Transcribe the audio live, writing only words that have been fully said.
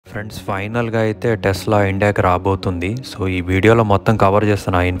Friends ఫైనల్గా అయితే Tesla ఇండియాకి రాబోతుంది. సో ఈ వీడియోలో మొత్తం కవర్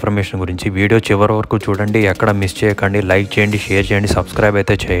చేస్తున్న ఆ ఇన్ఫర్మేషన్ గురించి. వీడియో చివరి వరకు చూడండి, ఎక్కడ మిస్ చేయకండి. లైక్ చేయండి, షేర్ చేయండి, సబ్స్క్రైబ్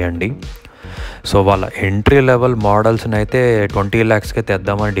అయితే చేయండి. సో వాళ్ళ ఎంట్రీ లెవెల్ మోడల్స్ని అయితే 20 lakhsకే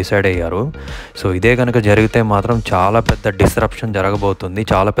తెద్దామని డిసైడ్ అయ్యారు. సో ఇదే కనుక జరిగితే మాత్రం చాలా పెద్ద డిస్రప్షన్ జరగబోతుంది.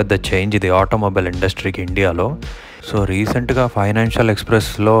 చాలా పెద్ద చేంజ్ ఇది ఆటోమొబైల్ ఇండస్ట్రీకి ఇండియాలో. సో రీసెంట్గా ఫైనాన్షియల్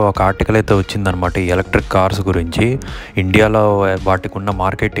ఎక్స్ప్రెస్లో ఒక ఆర్టికల్ అయితే వచ్చిందనమాట ఈ ఎలక్ట్రిక్ కార్స్ గురించి, ఇండియాలో వాటికి ఉన్న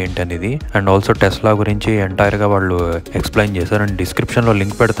మార్కెట్ ఏంటనేది. అండ్ ఆల్సో టెస్లా గురించి ఎంటైర్గా వాళ్ళు ఎక్స్ప్లెయిన్ చేశారు. అండ్ డిస్క్రిప్షన్లో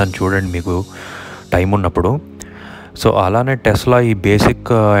లింక్ పెడతాను చూడండి మీకు టైం ఉన్నప్పుడు. సో అలానే టెస్లా ఈ బేసిక్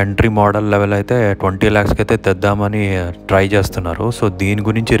ఎంట్రీ మోడల్ లెవెల్ అయితే 20 lakhsకి అయితే తెద్దామని ట్రై చేస్తున్నారు. సో దీని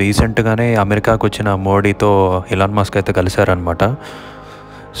గురించి రీసెంట్గానే అమెరికాకు వచ్చిన మోడీతో ఎలాన్ మస్క్ అయితే కలిశారనమాట.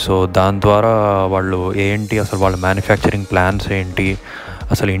 సో దాని ద్వారా వాళ్ళు ఏంటి అసలు వాళ్ళ మ్యానుఫ్యాక్చరింగ్ ప్లాన్స్ ఏంటి,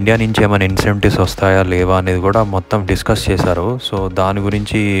 అసలు ఇండియా నుంచి ఏమైనా ఇన్సెంటివ్స్ వస్తాయా లేవా అనేది కూడా మొత్తం డిస్కస్ చేశారు. సో దాని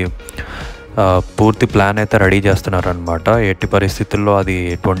గురించి పూర్తి ప్లాన్ అయితే రెడీ చేస్తున్నారనమాట. ఎట్టి పరిస్థితుల్లో అది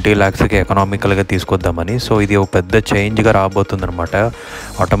 20 lakhsకి ఎకనామికల్గా తీసుకొద్దామని. సో ఇది ఒక పెద్ద చేంజ్గా రాబోతుందనమాట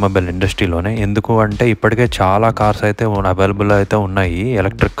ఆటోమొబైల్ ఇండస్ట్రీలోనే. ఎందుకు అంటే ఇప్పటికే చాలా కార్స్ అయితే అవైలబుల్ అయితే ఉన్నాయి,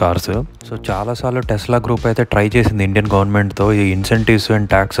 ఎలక్ట్రిక్ కార్స్. సో చాలాసార్లు టెస్లా గ్రూప్ అయితే ట్రై చేసింది ఇండియన్ గవర్నమెంట్తో ఈ ఇన్సెంటివ్స్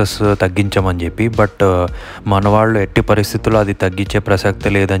అండ్ ట్యాక్సెస్ తగ్గించమని చెప్పి. బట్ మన వాళ్ళు ఎట్టి పరిస్థితుల్లో అది తగ్గించే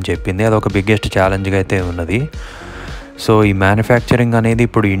ప్రసక్తి లేదని చెప్పింది. అదొక బిగ్గెస్ట్ ఛాలెంజ్గా అయితే ఉన్నది. సో ఈ మ్యానుఫ్యాక్చరింగ్ అనేది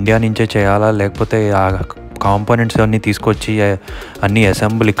ఇప్పుడు ఇండియా నుంచే చేయాలా, లేకపోతే ఆ కాంపోనెంట్స్ అన్నీ తీసుకొచ్చి అన్నీ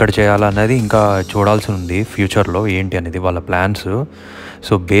అసెంబుల్ ఇక్కడ చేయాలా అనేది ఇంకా చూడాల్సి ఉంది ఫ్యూచర్లో ఏంటి అనేది వాళ్ళ ప్లాన్స్.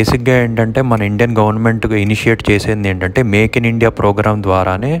 సో బేసిక్గా ఏంటంటే మన ఇండియన్ గవర్నమెంట్ ఇనిషియేట్ చేసేది ఏంటంటే మేక్ ఇన్ ఇండియా ప్రోగ్రామ్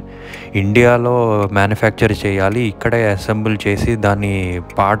ద్వారానే ఇండియాలో మ్యానుఫ్యాక్చర్ చేయాలి, ఇక్కడే అసెంబుల్ చేసి దాని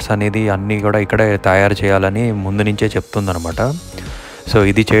పార్ట్స్ అనేది అన్నీ కూడా ఇక్కడే తయారు చేయాలని ముందు నుంచే చెప్తుందనమాట. సో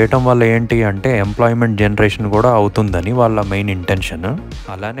ఇది చేయటం వల్ల ఏంటి అంటే ఎంప్లాయ్మెంట్ జనరేషన్ కూడా అవుతుందని వాళ్ళ మెయిన్ ఇంటెన్షన్.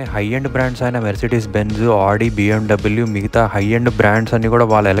 అలానే హై ఎండ్ బ్రాండ్స్ అయిన మెర్సిడీస్ బెంజ్, ఆడి, BMW మిగతా హై ఎండ్ బ్రాండ్స్ అన్నీ కూడా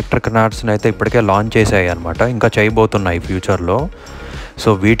వాళ్ళ ఎలక్ట్రిక్ కార్స్ని అయితే ఇప్పటికే లాంచ్ చేశాయి అనమాట, ఇంకా చేయబోతున్నాయి ఫ్యూచర్లో. సో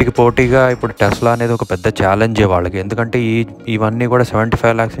వీటికి పోటీగా ఇప్పుడు టెస్లా అనేది ఒక పెద్ద ఛాలెంజే వాళ్ళకి. ఎందుకంటే ఇవన్నీ కూడా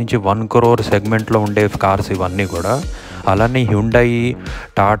 75 lakhs నుంచి 1 crore సెగ్మెంట్లో ఉండే కార్స్ ఇవన్నీ కూడా. అలానే హ్యుండాయి,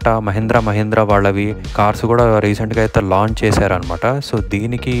 టాటా, మహీంద్రా వాళ్ళవి కార్స్ కూడా రీసెంట్గా అయితే లాంచ్ చేశారనమాట. సో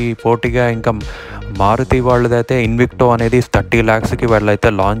దీనికి పోటీగా ఇంకా మారుతి వాళ్ళదైతే ఇన్విక్టో అనేది 30 lakhsకి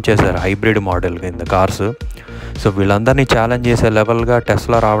వాళ్ళైతే లాంచ్ చేశారు హైబ్రిడ్ మోడల్ కింద కార్స్. సో వీళ్ళందరినీ ఛాలెంజ్ చేసే లెవెల్గా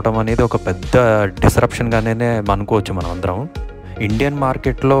టెస్లా రావడం అనేది ఒక పెద్ద డిస్రప్షన్గానే అనుకోవచ్చు మనం అందరం. ఇండియన్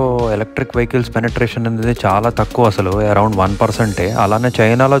మార్కెట్లో ఎలక్ట్రిక్ వెహికల్స్ పెనట్రేషన్ అనేది చాలా తక్కువ, అసలు అరౌండ్ 1%. అలానే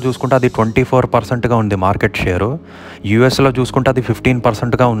చైనాలో చూసుకుంటే అది 24%గా ఉంది మార్కెట్ షేరు. యూఎస్లో చూసుకుంటే అది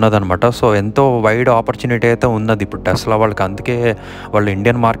 15%గా ఉన్నదనమాట. సో ఎంతో వైడ్ ఆపర్చునిటీ అయితే ఉన్నది ఇప్పుడు టెస్లా వాళ్ళకి. అందుకే వాళ్ళు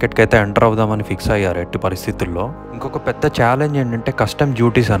ఇండియన్ మార్కెట్కి అయితే ఎంటర్ అవుదామని ఫిక్స్ అయ్యారు ఎట్టి పరిస్థితుల్లో. ఇంకొక పెద్ద ఛాలెంజ్ ఏంటంటే కస్టమ్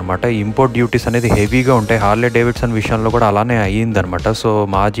డ్యూటీస్ అనమాట. ఇంపోర్ట్ డ్యూటీస్ అనేది హెవీగా ఉంటాయి. హార్లీ డేవిడ్సన్ విషయంలో కూడా అలానే అయ్యిందనమాట. సో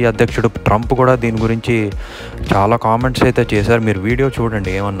మాజీ అధ్యక్షుడు ట్రంప్ కూడా దీని గురించి చాలా కామెంట్స్ అయితే చేశారు. మీరు వీడియో చూడండి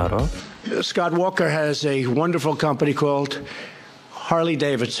ఏమన్నారో. Scott Walker has a wonderful company called Harley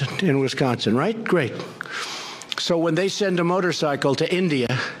Davidson in Wisconsin, right? Great. So when they send a motorcycle to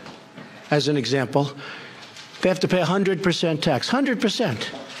India, as an example, they have to pay 100% tax.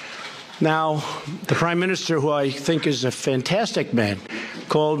 100%. Now, the Prime Minister, who I think is a fantastic man,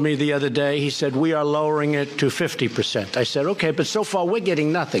 called me the other day. He said, we are lowering it to 50%. I said, okay, but so far we're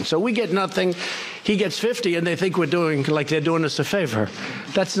getting nothing. So we get nothing, he gets 50, and they think we're doing like they're doing us a favor.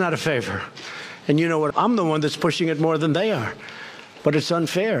 That's not a favor. And you know what? I'm the one that's pushing it more than they are. But it's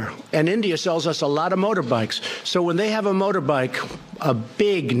unfair. And India sells us a lot of motorbikes. So when they have a motorbike, a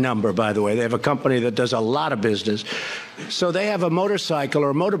big number, by the way, they have a company that does a lot of business. So they have a motorcycle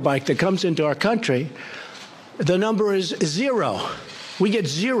or a motorbike that comes into our country, the number is 0. We get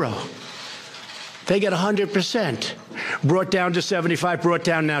 0. They get 100%. Brought down to 75, brought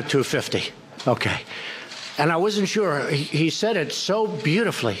down now to 50. Okay. And I wasn't sure. He said it so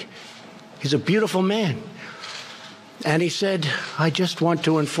beautifully. He's a beautiful man. And he said, I just want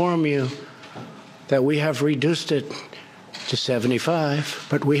to inform you that we have reduced it to 75,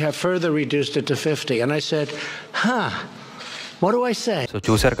 but we have further reduced it to 50. And I said, what do I say? So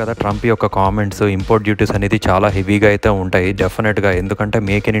చూశారు కదా Trump యొక్క comments. Import duties అనేది చాలా హెవీగా అయితే ఉంటాయి డెఫినెట్గా. ఎందుకంటే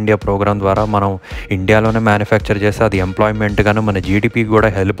మేక్ ఇన్ ఇండియా ప్రోగ్రామ్ ద్వారా మనం ఇండియాలోనే మ్యానుఫ్యాక్చర్ చేస్తే అది ఎంప్లాయ్మెంట్ గాను మన జీడిపికి కూడా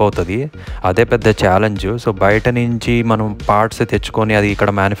హెల్ప్ అవుతుంది. అదే పెద్ద ఛాలెంజ్. సో బయట నుంచి మనం పార్ట్స్ తెచ్చుకొని అది ఇక్కడ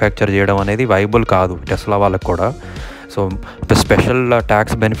మ్యానుఫ్యాక్చర్ చేయడం అనేది వైబుల్ కాదు టెస్లా వాళ్ళకి కూడా. సో స్పెషల్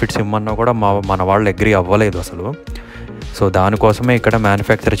ట్యాక్స్ బెనిఫిట్స్ ఇమ్మన్నా కూడా మన వాళ్ళు అగ్రీ అవ్వలేదు అసలు. సో దానికోసమే ఇక్కడ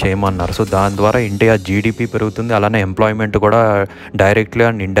మ్యానుఫ్యాక్చర్ చేయమన్నారు. సో దాని ద్వారా ఇండియా జీడిపి పెరుగుతుంది, అలానే ఎంప్లాయ్మెంట్ కూడా డైరెక్ట్లీ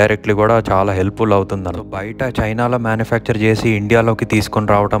అండ్ ఇండైరెక్ట్లీ కూడా చాలా హెల్ప్ఫుల్ అవుతుంది. సో బయట చైనాలో మ్యానుఫ్యాక్చర్ చేసి ఇండియాలోకి తీసుకొని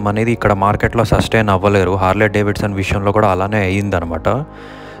రావడం అనేది ఇక్కడ మార్కెట్లో సస్టైన్ అవ్వలేరు. హార్లే డేవిడ్సన్ విషయంలో కూడా అలానే అయ్యిందనమాట.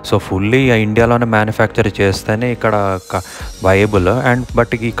 సో ఫుల్లీ ఇండియాలోనే మ్యానుఫ్యాక్చర్ చేస్తేనే ఇక్కడ వయబుల్. అండ్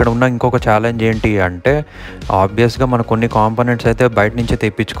బట్ ఇక్కడ ఉన్న ఇంకొక ఛాలెంజ్ ఏంటి అంటే ఆబ్వియస్గా మన కొన్ని కాంపోనెంట్స్ అయితే బయట నుంచే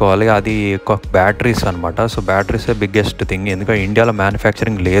తెప్పించుకోవాలి. అది బ్యాటరీస్ అనమాట. సో బ్యాటరీసే బిగ్గెస్ట్ థింగ్, ఎందుకంటే ఇండియాలో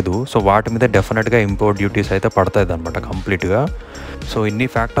మ్యానుఫ్యాక్చరింగ్ లేదు. సో వాటి మీద డెఫినెట్గా ఇంపోర్ట్ డ్యూటీస్ అయితే పడతాయి అనమాట కంప్లీట్గా. సో ఇన్ని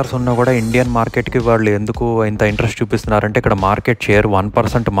ఫ్యాక్టర్స్ ఉన్నా కూడా ఇండియన్ మార్కెట్కి వాళ్ళు ఎందుకు ఇంత ఇంట్రెస్ట్ చూపిస్తున్నారంటే ఇక్కడ మార్కెట్ షేర్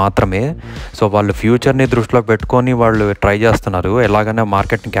 1% మాత్రమే. సో వాళ్ళు ఫ్యూచర్ని దృష్టిలో పెట్టుకొని వాళ్ళు ట్రై చేస్తున్నారు ఎలాగైనా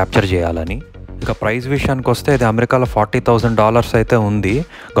మార్కెట్ని క్యాప్చర్ చేయాలని. ఇక ప్రైస్ విషయానికి వస్తే ఇది అమెరికాలో $40,000 అయితే ఉంది.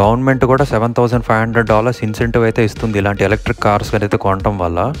 గవర్నమెంట్ కూడా $7,500 ఇన్సెంటివ్ అయితే ఇస్తుంది ఇలాంటి ఎలక్ట్రిక్ కార్స్ అయితే కొనటం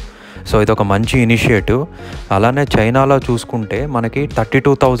వల్ల. సో ఇది ఒక మంచి ఇనిషియేటివ్. అలానే చైనాలో చూసుకుంటే మనకి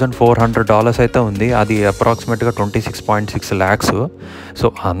 $32,400 అయితే ఉంది. అది అప్రాక్సిమేట్గా 26.6 lakhs. సో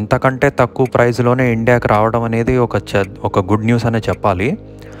అంతకంటే తక్కువ ప్రైస్లోనే ఇండియాకి రావడం అనేది ఒక గుడ్ న్యూస్ అనే చెప్పాలి.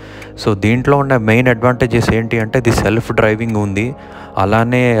 సో దీంట్లో ఉన్న మెయిన్ అడ్వాంటేజెస్ ఏంటి అంటే ఇది సెల్ఫ్ డ్రైవింగ్ ఉంది,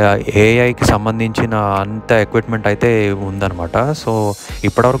 అలానే ఏఐకి సంబంధించిన అంత ఎక్విప్మెంట్ అయితే ఉందన్నమాట. సో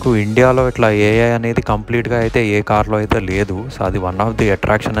ఇప్పటివరకు ఇండియాలో ఇట్లా ఏఐ అనేది కంప్లీట్గా అయితే ఏ కార్లో అయితే లేదు. సో అది వన్ ఆఫ్ ది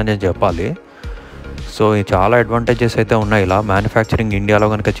అట్రాక్షన్ అని చెప్పాలి. సో చాలా అడ్వాంటేజెస్ అయితే ఉన్నాయి ఇలా మ్యానుఫ్యాక్చరింగ్ ఇండియాలో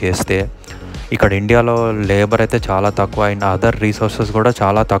కనుక చేస్తే. ఇక్కడ ఇండియాలో లేబర్ అయితే చాలా తక్కువ, అయిన అదర్ రీసోర్సెస్ కూడా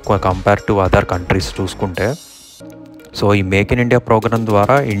చాలా తక్కువ కంపేర్ టు అదర్ కంట్రీస్ చూసుకుంటే. సో ఈ మేక్ ఇన్ ఇండియా ప్రోగ్రామ్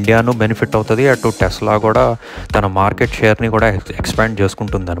ద్వారా ఇండియాను బెనిఫిట్ అవుతుంది, అటు టెస్లా కూడా తన మార్కెట్ షేర్ని కూడా ఎక్స్పాండ్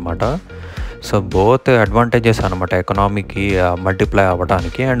చేసుకుంటుంది అనమాట. సో బోత్ అడ్వాంటేజెస్ అనమాట ఎకనామీకి మల్టిప్లై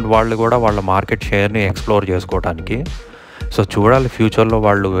అవ్వడానికి, అండ్ వాళ్ళు కూడా వాళ్ళ మార్కెట్ షేర్ని ఎక్స్ప్లోర్ చేసుకోవడానికి. సో చూడాలి ఫ్యూచర్లో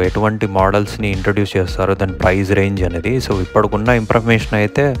వాళ్ళు ఎటువంటి మోడల్స్ని ఇంట్రడ్యూస్ చేస్తారు, దాని ప్రైస్ రేంజ్ అనేది. సో ఇప్పటికున్న ఇన్ఫర్మేషన్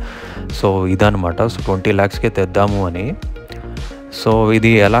అయితే సో ఇదనమాట. సో 20 lakhsకి తెద్దాము అని. సో ఇది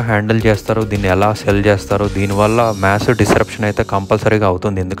ఎలా హ్యాండిల్ చేస్తారు, దీన్ని ఎలా సెల్ చేస్తారు, దీనివల్ల మ్యాసివ్ డిస్రప్షన్ అయితే కంపల్సరీగా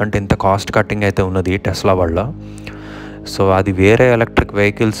అవుతుంది, ఎందుకంటే ఇంత కాస్ట్ కట్టింగ్ అయితే ఉన్నది టెస్లా వల్ల. సో అది వేరే ఎలక్ట్రిక్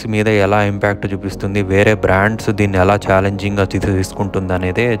వెహికల్స్ మీద ఎలా ఇంపాక్ట్ చూపిస్తుంది, వేరే బ్రాండ్స్ దీన్ని ఎలా ఛాలెంజింగ్గా తీసుకుంటుంది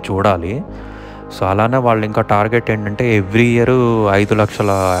అనేది చూడాలి. సో అలానే వాళ్ళు ఇంకా టార్గెట్ ఏంటంటే ఎవ్రీ ఇయర్ 5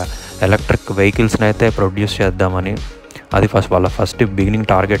 లక్షల ఎలక్ట్రిక్ వెహికల్స్ని అయితే ప్రొడ్యూస్ చేద్దామని. అది వాళ్ళ ఫస్ట్ బిగినింగ్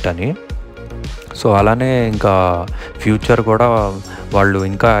టార్గెట్ అని. సో అలానే ఇంకా ఫ్యూచర్ కూడా వాళ్ళు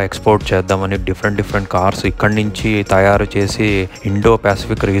ఇంకా ఎక్స్పోర్ట్ చేద్దామని డిఫరెంట్ కార్స్ ఇక్కడి నుంచి తయారు చేసి ఇండో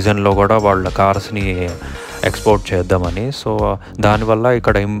పసిఫిక్ రీజన్లో కూడా వాళ్ళ కార్స్ని ఎక్స్పోర్ట్ చేద్దామని. సో దానివల్ల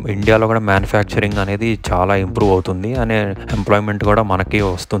ఇక్కడ ఇండియాలో కూడా మ్యానుఫ్యాక్చరింగ్ అనేది చాలా ఇంప్రూవ్ అవుతుంది, అనే ఎంప్లాయ్మెంట్ కూడా మనకి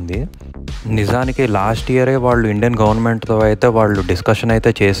వస్తుంది. నిజానికి లాస్ట్ ఇయరే వాళ్ళు ఇండియన్ గవర్నమెంట్తో అయితే వాళ్ళు డిస్కషన్ అయితే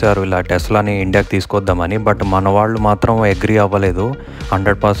చేశారు ఇలా టెస్లాని ఇండియాకి తీసుకొద్దామని. బట్ మన వాళ్ళు మాత్రం అగ్రీ అవ్వలేదు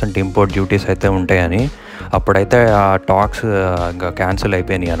 100% ఇంపోర్ట్ డ్యూటీస్ అయితే ఉంటాయని. అప్పుడైతే ఆ టాక్స్ ఇంకా క్యాన్సిల్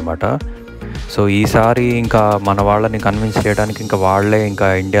అయిపోయినాయి అనమాట. సో ఈసారి ఇంకా మన వాళ్ళని కన్విన్స్ చేయడానికి ఇంకా వాళ్ళే ఇంకా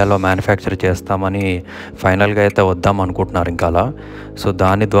ఇండియాలో మ్యానుఫ్యాక్చర్ చేస్తామని ఫైనల్గా అయితే వద్దాం అనుకుంటున్నారు ఇంకా అలా. సో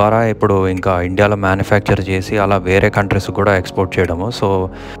దాని ద్వారా ఇప్పుడు ఇంకా ఇండియాలో మ్యానుఫ్యాక్చర్ చేసి అలా వేరే కంట్రీస్ కూడా ఎక్స్పోర్ట్ చేయడము.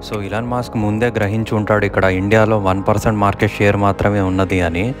 సో ఇలాన్ మస్క్ ముందే గ్రహించి ఉంటాడు ఇక్కడ ఇండియాలో 1% మార్కెట్ షేర్ మాత్రమే ఉన్నది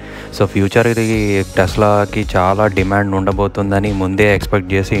అని. సో ఫ్యూచర్ ఇది టెస్లాకి చాలా డిమాండ్ ఉండబోతుందని ముందే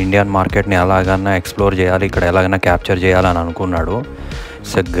ఎక్స్పెక్ట్ చేసి ఇండియన్ మార్కెట్ని ఎలాగైనా ఎక్స్ప్లోర్ చేయాలి, ఇక్కడ ఎలాగైనా క్యాప్చర్ చేయాలని అనుకున్నాడు.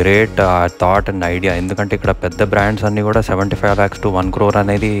 It's a great thought and idea, ఎందుకంటే ఇక్కడ పెద్ద బ్రాండ్స్ అన్నీ కూడా 75 lakhs to 1 crore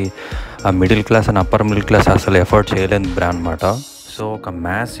అనేది middle class and upper middle class అసలు ఎఫర్ట్ చేయలేని బ్రాండ్ అనమాట. సో ఒక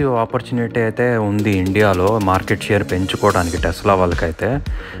మ్యాసివ్ ఆపర్చునిటీ అయితే ఉంది ఇండియాలో మార్కెట్ షేర్ పెంచుకోవడానికి టెస్లా వాళ్ళకైతే.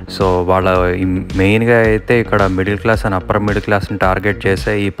 సో వాళ్ళ మెయిన్గా అయితే ఇక్కడ middle class and upper middle క్లాస్ని target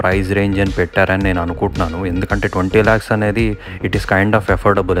చేసే ఈ ప్రైస్ రేంజ్ అని పెట్టారని నేను అనుకుంటున్నాను. ఎందుకంటే 20 lakhs అనేది it is kind of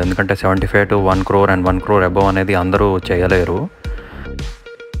affordable, ఎందుకంటే 75 to 1 crore and 1 crore above అనేది అందరూ చేయలేరు.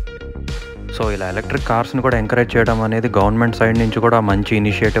 సో ఇలా ఎలక్ట్రిక్ కార్స్ని కూడా ఎంకరేజ్ చేయడం అనేది గవర్నమెంట్ సైడ్ నుంచి కూడా మంచి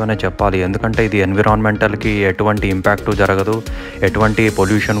ఇనిషియేటివ్ అనే చెప్పాలి, ఎందుకంటే ఇది ఎన్విరాన్మెంటల్కి ఎటువంటి ఇంపాక్ట్ జరగదు, ఎటువంటి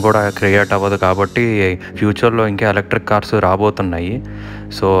పొల్యూషన్ కూడా క్రియేట్ అవ్వదు. కాబట్టి ఫ్యూచర్లో ఇంకా ఎలక్ట్రిక్ కార్స్ రాబోతున్నాయి.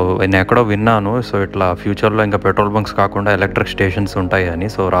 సో నేను ఎక్కడో విన్నాను, సో ఇట్లా ఫ్యూచర్లో ఇంకా పెట్రోల్ బంక్స్ కాకుండా ఎలక్ట్రిక్ స్టేషన్స్ ఉంటాయి అని.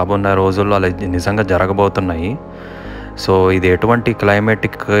 సో రాబోన్న రోజుల్లో అలా నిజంగా జరగబోతున్నాయి. సో ఇది ఎటువంటి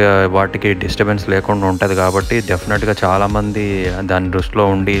క్లైమేటిక్ వాటికి డిస్టర్బెన్స్ లేకుండా ఉంటుంది కాబట్టి డెఫినెట్గా చాలామంది దాని దృష్టిలో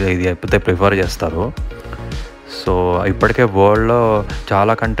ఉండి ఇది ఎప్పుడైతే ప్రిఫర్ చేస్తారు. సో ఇప్పటికే వరల్డ్లో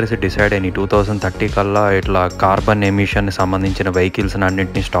చాలా కంట్రీస్ డిసైడ్ అయినాయి 2030 కల్లా ఇట్లా కార్బన్ ఎమిషన్కి సంబంధించిన వెహికల్స్ని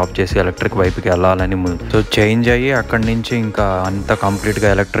అన్నింటినీ స్టాప్ చేసి ఎలక్ట్రిక్ వైపుకి వెళ్ళాలని. సో చేంజ్ అయ్యి అక్కడి నుంచి ఇంకా అంత కంప్లీట్గా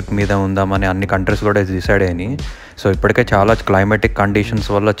ఎలక్ట్రిక్ మీద ఉందామని అన్ని కంట్రీస్ కూడా డిసైడ్ అయినాయి. సో ఇప్పటికే చాలా క్లైమేటిక్ కండిషన్స్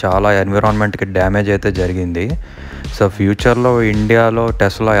వల్ల చాలా ఎన్విరాన్మెంట్కి డ్యామేజ్ అయితే జరిగింది. సో ఫ్యూచర్లో ఇండియాలో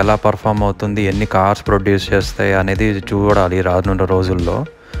టెస్లా ఎలా పర్ఫామ్ అవుతుంది, ఎన్ని కార్స్ ప్రొడ్యూస్ చేస్తాయి అనేది చూడాలి రానున్న రోజుల్లో.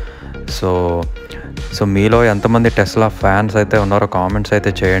 సో మీలో ఎంతమంది టెస్లా ఫ్యాన్స్ అయితే ఉన్నారో కామెంట్స్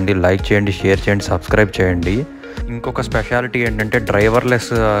అయితే చేయండి, లైక్ చేయండి, షేర్ చేయండి, సబ్స్క్రైబ్ చేయండి. ఇంకొక స్పెషాలిటీ ఏంటంటే డ్రైవర్లెస్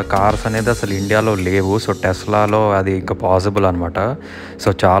కార్స్ అనేది అసలు ఇండియాలో లేవు. సో టెస్లాలో అది ఇంకా పాసిబుల్ అనమాట. సో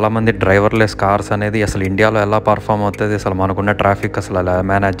చాలామంది డ్రైవర్లెస్ కార్స్ అనేది అసలు ఇండియాలో ఎలా పర్ఫామ్ అవుతుంది, అసలు మనకున్న ట్రాఫిక్ అసలు ఎలా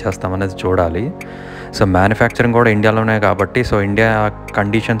మేనేజ్ చేస్తామనేది చూడాలి. సో మ్యానుఫ్యాక్చరింగ్ కూడా ఇండియాలోనే కాబట్టి సో ఇండియా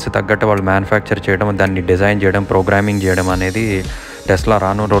కండిషన్స్ తగ్గట్టు వాళ్ళు మ్యానుఫ్యాక్చర్ చేయడం, దాన్ని డిజైన్ చేయడం, ప్రోగ్రామింగ్ చేయడం అనేది టెస్లా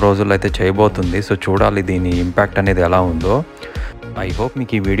రానున్న రోజుల్లో అయితే చేయబోతుంది. సో చూడాలి దీని ఇంపాక్ట్ అనేది ఎలా ఉందో. ఐ హోప్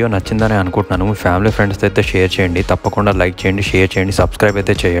మీకు ఈ వీడియో నచ్చిందని అనుకుంటున్నాను. మీ ఫ్యామిలీ ఫ్రెండ్స్తో అయితే షేర్ చేయండి, తప్పకుండా లైక్ చేయండి, షేర్ చేయండి, సబ్స్క్రైబ్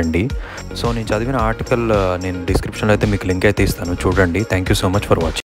అయితే చేయండి. సో నేను చదివిన ఆర్టికల్ నేను డిస్క్రిప్షన్లో అయితే మీకు లింక్ అయితే ఇస్తాను, చూడండి. Thank you so much for watching.